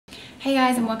Hey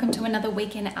guys, and welcome to another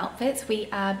week in outfits. We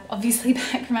are obviously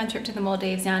back from our trip to the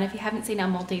Maldives now, and if you haven't seen our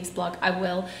Maldives vlog, I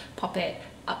will pop it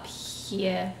up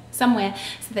here somewhere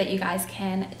so that you guys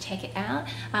can check it out.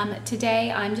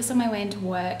 Today I'm just on my way into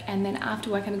work, and then after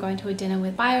work I'm going to a dinner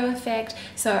with BioEffect,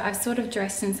 so I've sort of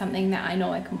dressed in something that I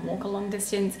know I can walk a long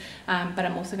distance, but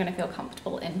I'm also going to feel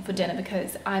comfortable in for dinner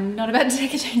because I'm not about to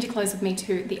take a change of clothes with me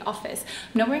to the office.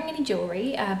 I'm not wearing any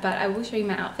jewelry, but I will show you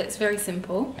my outfit. It's very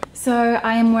simple. So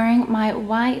I am wearing my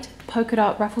white polka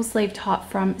dot ruffle sleeve top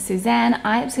from Suzanne.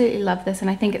 I absolutely love this, and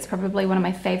I think it's probably one of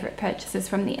my favorite purchases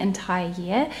from the entire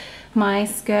year. My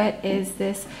skirt is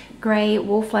this grey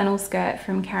wool flannel skirt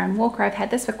from Karen Walker. I've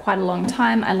had this for quite a long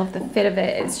time. I love the fit of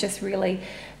it. It's just really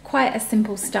quite a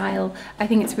simple style. I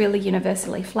think it's really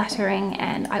universally flattering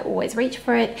and I always reach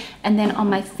for it. And then on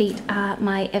my feet are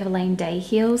my Everlane Day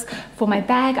heels. For my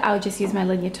bag, I'll just use my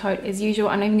linear tote as usual.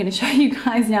 I'm not even going to show you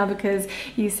guys now because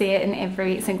you see it in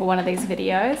every single one of these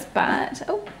videos, but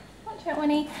oh, watch out,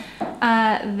 Winnie.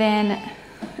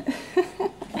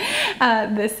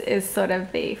 This is sort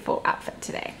of the full outfit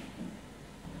today.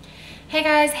 Hey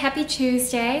guys, happy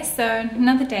Tuesday. So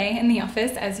another day in the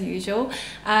office as usual.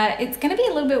 It's going to be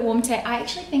a little bit warm today. I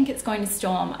actually think it's going to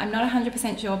storm. I'm not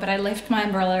 100% sure, but I left my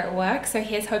umbrella at work, so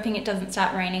here's hoping it doesn't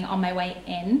start raining on my way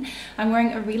in. I'm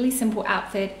wearing a really simple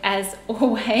outfit as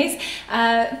always.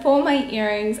 For my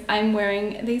earrings, I'm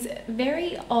wearing these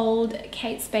very old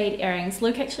Kate Spade earrings.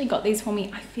 Luke actually got these for me,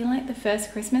 I feel like the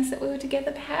first Christmas that we were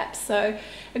together perhaps, so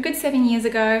a good 7 years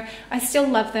ago. I still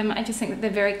love them. I just think that they're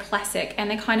very classic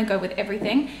and they kind of go with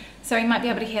everything. So you might be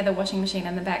able to hear the washing machine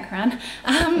in the background.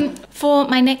 For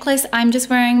my necklace, I'm just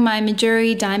wearing my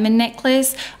Majuri diamond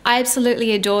necklace. I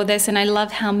absolutely adore this and I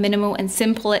love how minimal and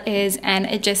simple it is, and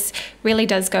it just really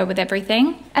does go with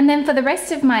everything. And then for the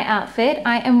rest of my outfit,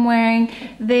 I am wearing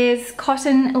this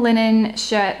cotton linen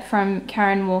shirt from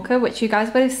Karen Walker, which you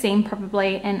guys would have seen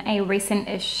probably in a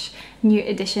recent-ish new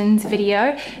editions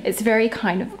video. It's very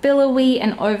kind of billowy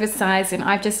and oversized, and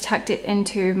I've just tucked it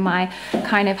into my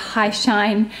kind of high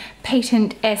shine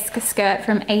patent-esque skirt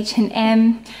from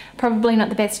H&M. Probably not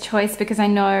the best choice because I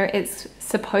know it's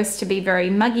supposed to be very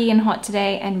muggy and hot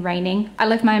today and raining. I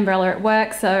left my umbrella at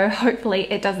work, so hopefully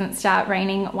it doesn't start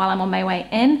raining while I'm on my way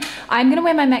in. I'm gonna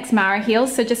wear my Max Mara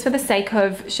heels, so just for the sake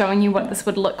of showing you what this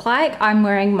would look like, I'm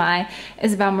wearing my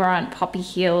Isabel Marant poppy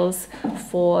heels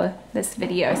for this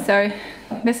video. So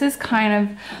this is kind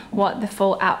of what the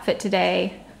full outfit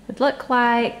today would look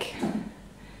like.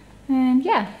 And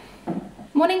yeah.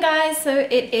 Morning guys, so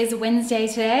it is Wednesday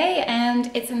today and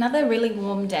it's another really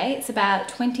warm day. It's about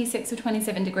 26 or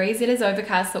 27 degrees. It is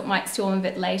overcast, so it might storm a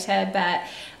bit later, but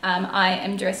I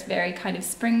am dressed very kind of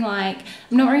spring-like.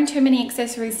 I'm not wearing too many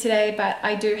accessories today, but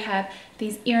I do have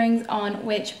these earrings on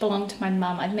which belong to my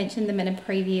mum. I've mentioned them in a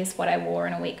previous What I Wore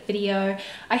in a Week video.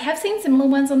 I have seen similar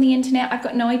ones on the internet. I've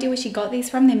got no idea where she got these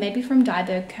from. They may be from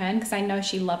Dieberg Kern because I know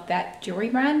she loved that jewelry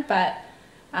brand, but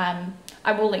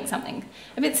I will link something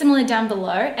a bit similar down below.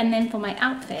 And then for my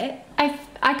outfit,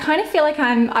 I kind of feel like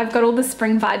I've got all the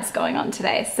spring vibes going on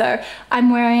today. So I'm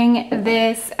wearing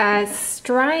this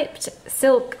striped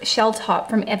silk shell top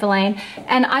from Everlane,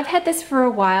 and I've had this for a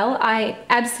while. I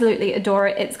absolutely adore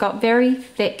it. It's got very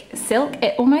thick silk.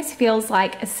 It almost feels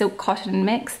like a silk cotton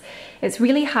mix. It's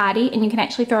really hardy and you can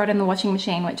actually throw it in the washing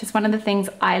machine, which is one of the things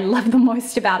I love the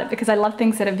most about it because I love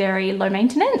things that are very low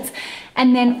maintenance.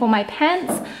 And then for my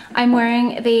pants, I'm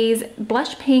wearing these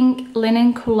blush pink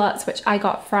linen culottes, which I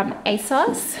got from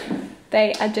ASOS.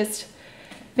 They are just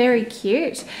very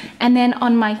cute. And then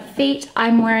on my feet,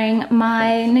 I'm wearing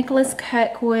my Nicholas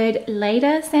Kirkwood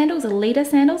Leda sandals, or Leda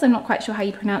sandals. I'm not quite sure how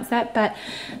you pronounce that, but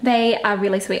they are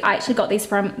really sweet. I actually got these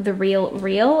from The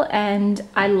Real and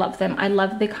I love them. I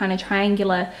love the kind of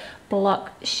triangular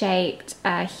block shaped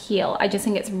heel. I just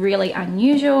think it's really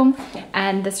unusual,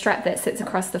 and the strap that sits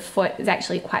across the foot is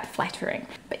actually quite flattering.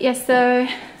 But yeah, so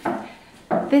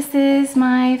this is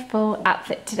my full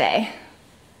outfit today.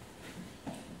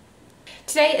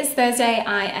 Today is Thursday.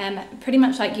 I am pretty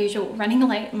much like usual running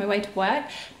late on my way to work,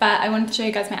 but I wanted to show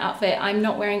you guys my outfit. I'm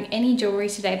not wearing any jewelry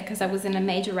today because I was in a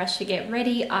major rush to get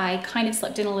ready. I kind of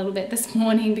slept in a little bit this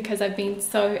morning because I've been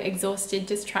so exhausted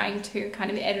just trying to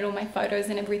kind of edit all my photos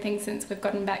and everything since we've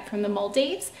gotten back from the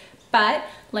Maldives. But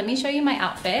let me show you my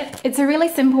outfit. It's a really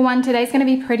simple one. Today's gonna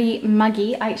be pretty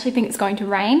muggy. I actually think it's going to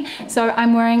rain. So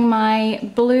I'm wearing my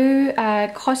blue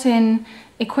cotton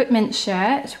equipment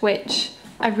shirt, which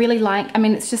I really like, I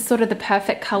mean, it's just sort of the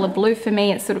perfect color blue for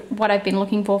me. It's sort of what I've been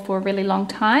looking for a really long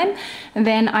time. And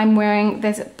then I'm wearing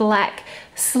this black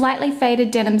slightly faded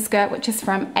denim skirt, which is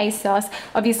from ASOS.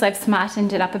 Obviously I've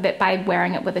smartened it up a bit by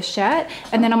wearing it with a shirt.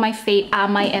 And then on my feet are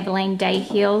my Everlane Day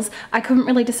heels. I couldn't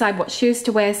really decide what shoes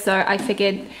to wear, so I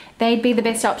figured they'd be the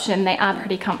best option. They are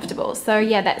pretty comfortable. So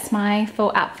yeah, that's my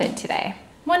full outfit today.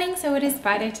 Morning, so it is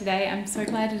Friday today. I'm so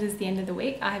glad it is the end of the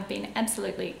week. I've been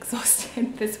absolutely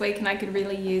exhausted this week and I could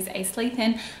really use a sleep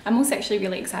in. I'm also actually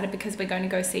really excited because we're going to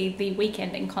go see The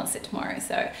Weeknd in concert tomorrow.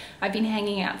 So I've been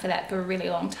hanging out for that for a really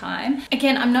long time.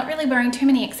 Again, I'm not really wearing too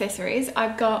many accessories.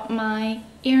 I've got my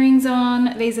earrings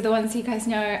on. These are the ones you guys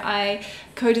know I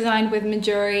co-designed with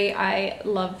Majuri. I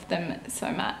love them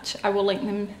so much. I will link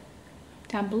them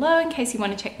down below in case you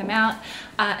want to check them out.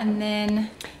 And then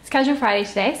it's casual Friday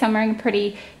today, so I'm wearing a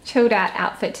pretty chilled out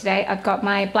outfit today. I've got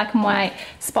my black and white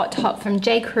spot top from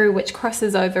J. Crew, which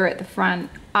crosses over at the front.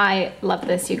 I love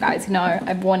this, you guys know.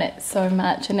 I've worn it so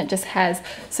much, and it just has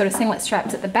sort of singlet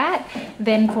straps at the back.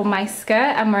 Then for my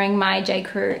skirt, I'm wearing my J.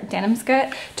 Crew denim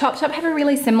skirt. Topshop have a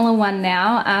really similar one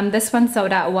now. This one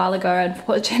sold out a while ago,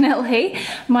 unfortunately.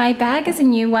 My bag is a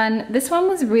new one. This one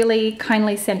was really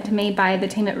kindly sent to me by the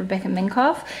team at Rebecca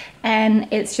Minkoff, and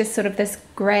it's just sort of this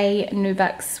grey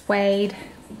nubuck suede.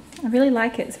 I really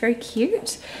like it. It's very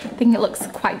cute. I think it looks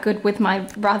quite good with my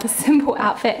rather simple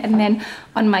outfit. And then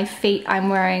on my feet, I'm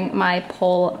wearing my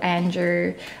Paul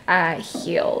Andrew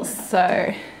heels.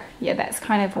 So yeah, that's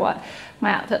kind of what my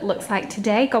outfit looks like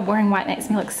today. God, wearing white makes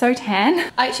me look so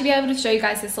tan. I should be able to show you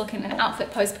guys this look in an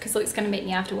outfit post because Luke's going to meet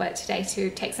me after work today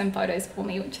to take some photos for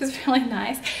me, which is really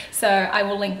nice. So I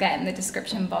will link that in the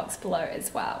description box below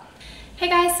as well. Hey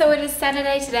guys, so it is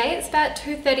Saturday today. It's about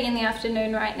 2:30 in the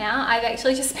afternoon right now. I've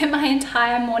actually just spent my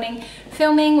entire morning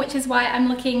filming, which is why I'm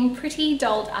looking pretty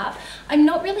dolled up. I'm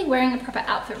not really wearing a proper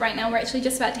outfit right now. We're actually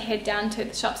just about to head down to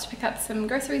the shops to pick up some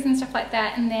groceries and stuff like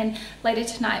that, and then later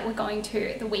tonight we're going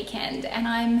to The Weeknd, and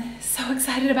I'm so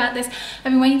excited about this.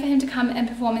 I've been waiting for him to come and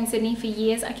perform in Sydney for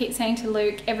years. I keep saying to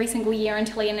Luke every single year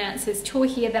until he announces tour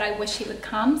here that I wish he would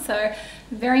come, so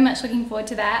very much looking forward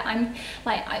to that.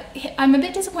 I'm a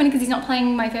bit disappointed because he's not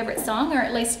playing my favorite song, or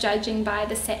at least judging by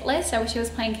the set list. I wish he was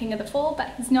playing King of the Fall, but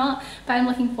he's not. But I'm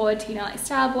looking forward to, you know, like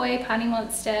Starboy, Party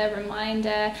Monster,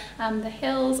 Reminder, The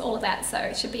Hills, all of that. So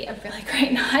it should be a really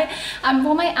great night.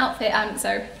 For my outfit,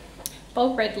 so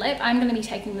bold red lip, I'm going to be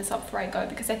taking this off before I go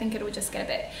because I think it will just get a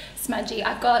bit smudgy.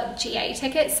 I've got GA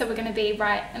tickets, so we're going to be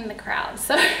right in the crowd,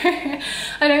 so I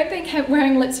don't think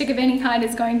wearing lipstick of any kind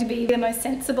is going to be the most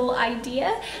sensible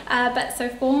idea. But so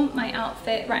for my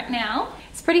outfit right now,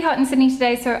 it's pretty hot in Sydney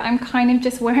today, so I'm kind of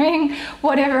just wearing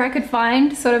whatever I could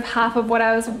find, sort of half of what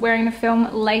I was wearing to film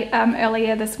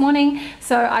earlier this morning.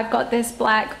 So I've got this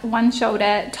black one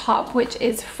shoulder top, which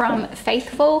is from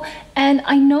Faithful, and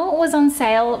I know it was on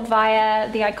sale via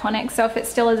The Iconic, so if it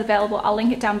still is available, I'll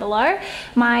link it down below.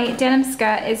 My denim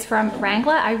skirt is from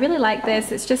Wrangler. I really like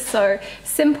this. It's just so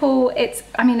simple.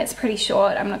 I mean, it's pretty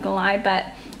short, I'm not gonna lie, but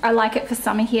I like it for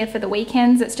summer here for the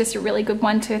weekends. It's just a really good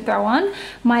one to throw on.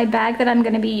 My bag that I'm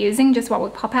going to be using just while we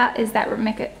pop out is that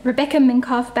Rebecca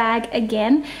Minkoff bag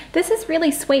again. This is really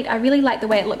sweet. I really like the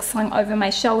way it looks slung over my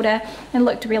shoulder. It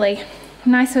looked really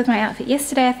nice with my outfit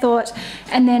yesterday, I thought.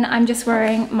 And then I'm just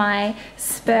wearing my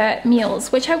Spur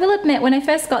Mules, which I will admit, when I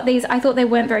first got these, I thought they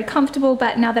weren't very comfortable,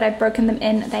 but now that I've broken them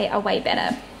in, they are way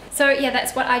better. So yeah,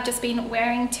 that's what I've just been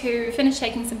wearing to finish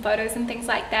taking some photos and things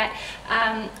like that.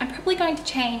 I'm probably going to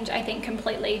change, I think,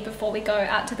 completely before we go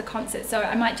out to the concert. So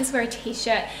I might just wear a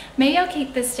t-shirt. Maybe I'll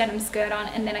keep this denim skirt on,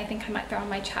 and then I think I might throw on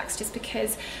my chucks just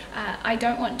because I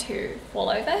don't want to fall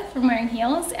over from wearing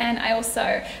heels. And I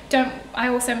also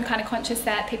am kind of conscious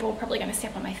that people are probably going to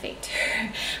step on my feet too.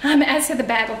 As for the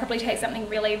bag, I'll probably take something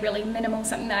really, really minimal,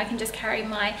 something that I can just carry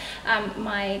my,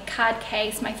 my card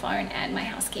case, my phone, and my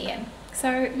house key in.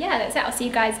 So yeah, that's it. I'll see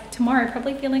you guys tomorrow,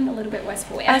 probably feeling a little bit worse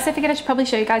for wear. I also figured I should probably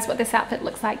show you guys what this outfit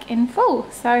looks like in full.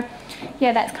 So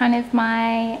yeah, that's kind of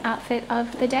my outfit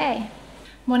of the day.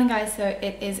 Morning guys, so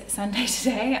it is Sunday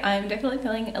today. I'm definitely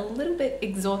feeling a little bit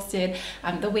exhausted.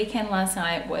 The weekend last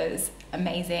night was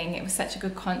amazing. It was such a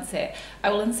good concert.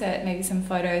 I will insert maybe some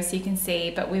photos so you can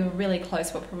see, but we were really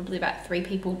close. We're probably about 3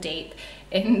 people deep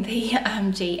in the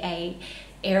GA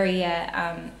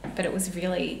area, but it was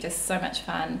really just so much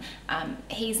fun.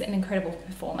 He's an incredible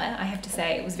performer, I have to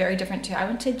say. It was very different to, I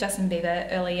went to Justin Bieber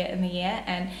earlier in the year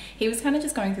and he was kind of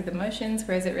just going through the motions,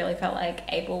 whereas it really felt like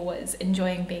Abel was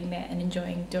enjoying being there and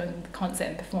enjoying doing the concert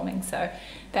and performing. So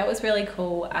that was really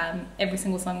cool. Every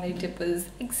single song that he did was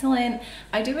excellent.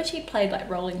 I do wish he played like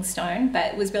Rolling Stone,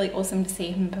 but it was really awesome to see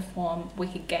him perform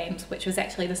Wicked Games, which was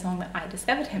actually the song that I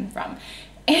discovered him from.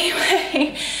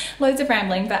 Anyway, loads of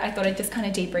rambling, but I thought I'd just kind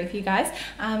of debrief you guys.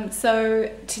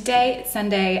 So today, it's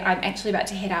Sunday, I'm actually about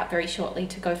to head out very shortly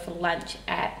to go for lunch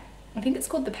at, I think it's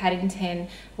called the Paddington,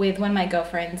 with one of my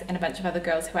girlfriends and a bunch of other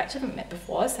girls who I actually haven't met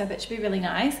before, so that should be really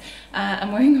nice.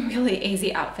 I'm wearing a really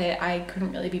easy outfit. I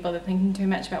couldn't really be bothered thinking too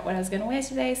much about what I was going to wear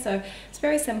today, so it's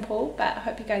very simple, but I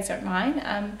hope you guys don't mind.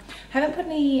 I haven't put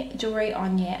any jewelry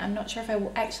on yet. I'm not sure if I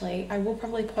will. Actually, I will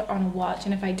probably put on a watch,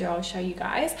 and if I do, I'll show you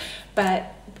guys.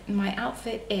 But my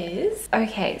outfit is...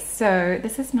 Okay, so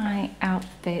this is my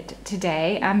outfit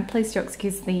today. Please do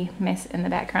excuse the mess in the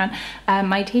background.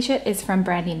 My t-shirt is from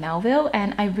Brandy Melville,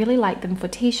 and I really like them for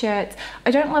t-shirts.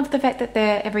 I don't love the fact that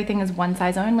everything is one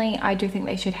size only. I do think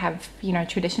they should have, you know,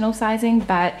 traditional sizing,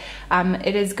 but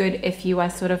it is good if you are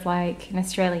sort of like an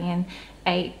Australian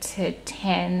 8 to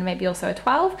 10, maybe also a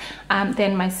 12.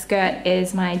 Then my skirt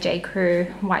is my J. Crew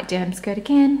white denim skirt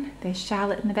again. There's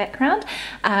Charlotte in the background.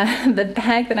 The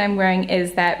bag that I'm wearing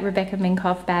is that Rebecca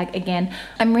Minkoff bag again.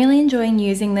 I'm really enjoying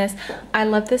using this. I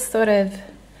love this sort of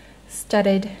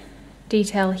studded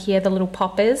detail here, the little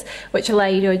poppers, which allow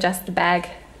you to adjust the bag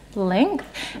length.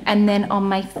 And then on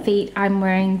my feet I'm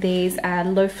wearing these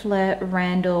Loeffler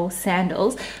Randall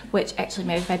sandals, which actually,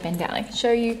 maybe if I bend down I can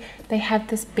show you, they have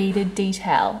this beaded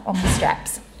detail on the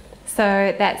straps.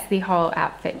 So that's the whole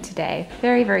outfit today.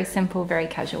 Very, very simple, very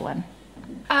casual one.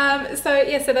 So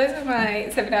those are my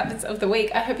 7 outfits of the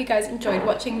week. I hope you guys enjoyed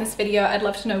watching this video. I'd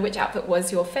love to know which outfit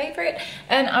was your favorite,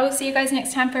 and I will see you guys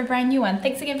next time for a brand new one.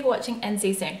 Thanks again for watching, and see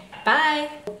you soon. Bye.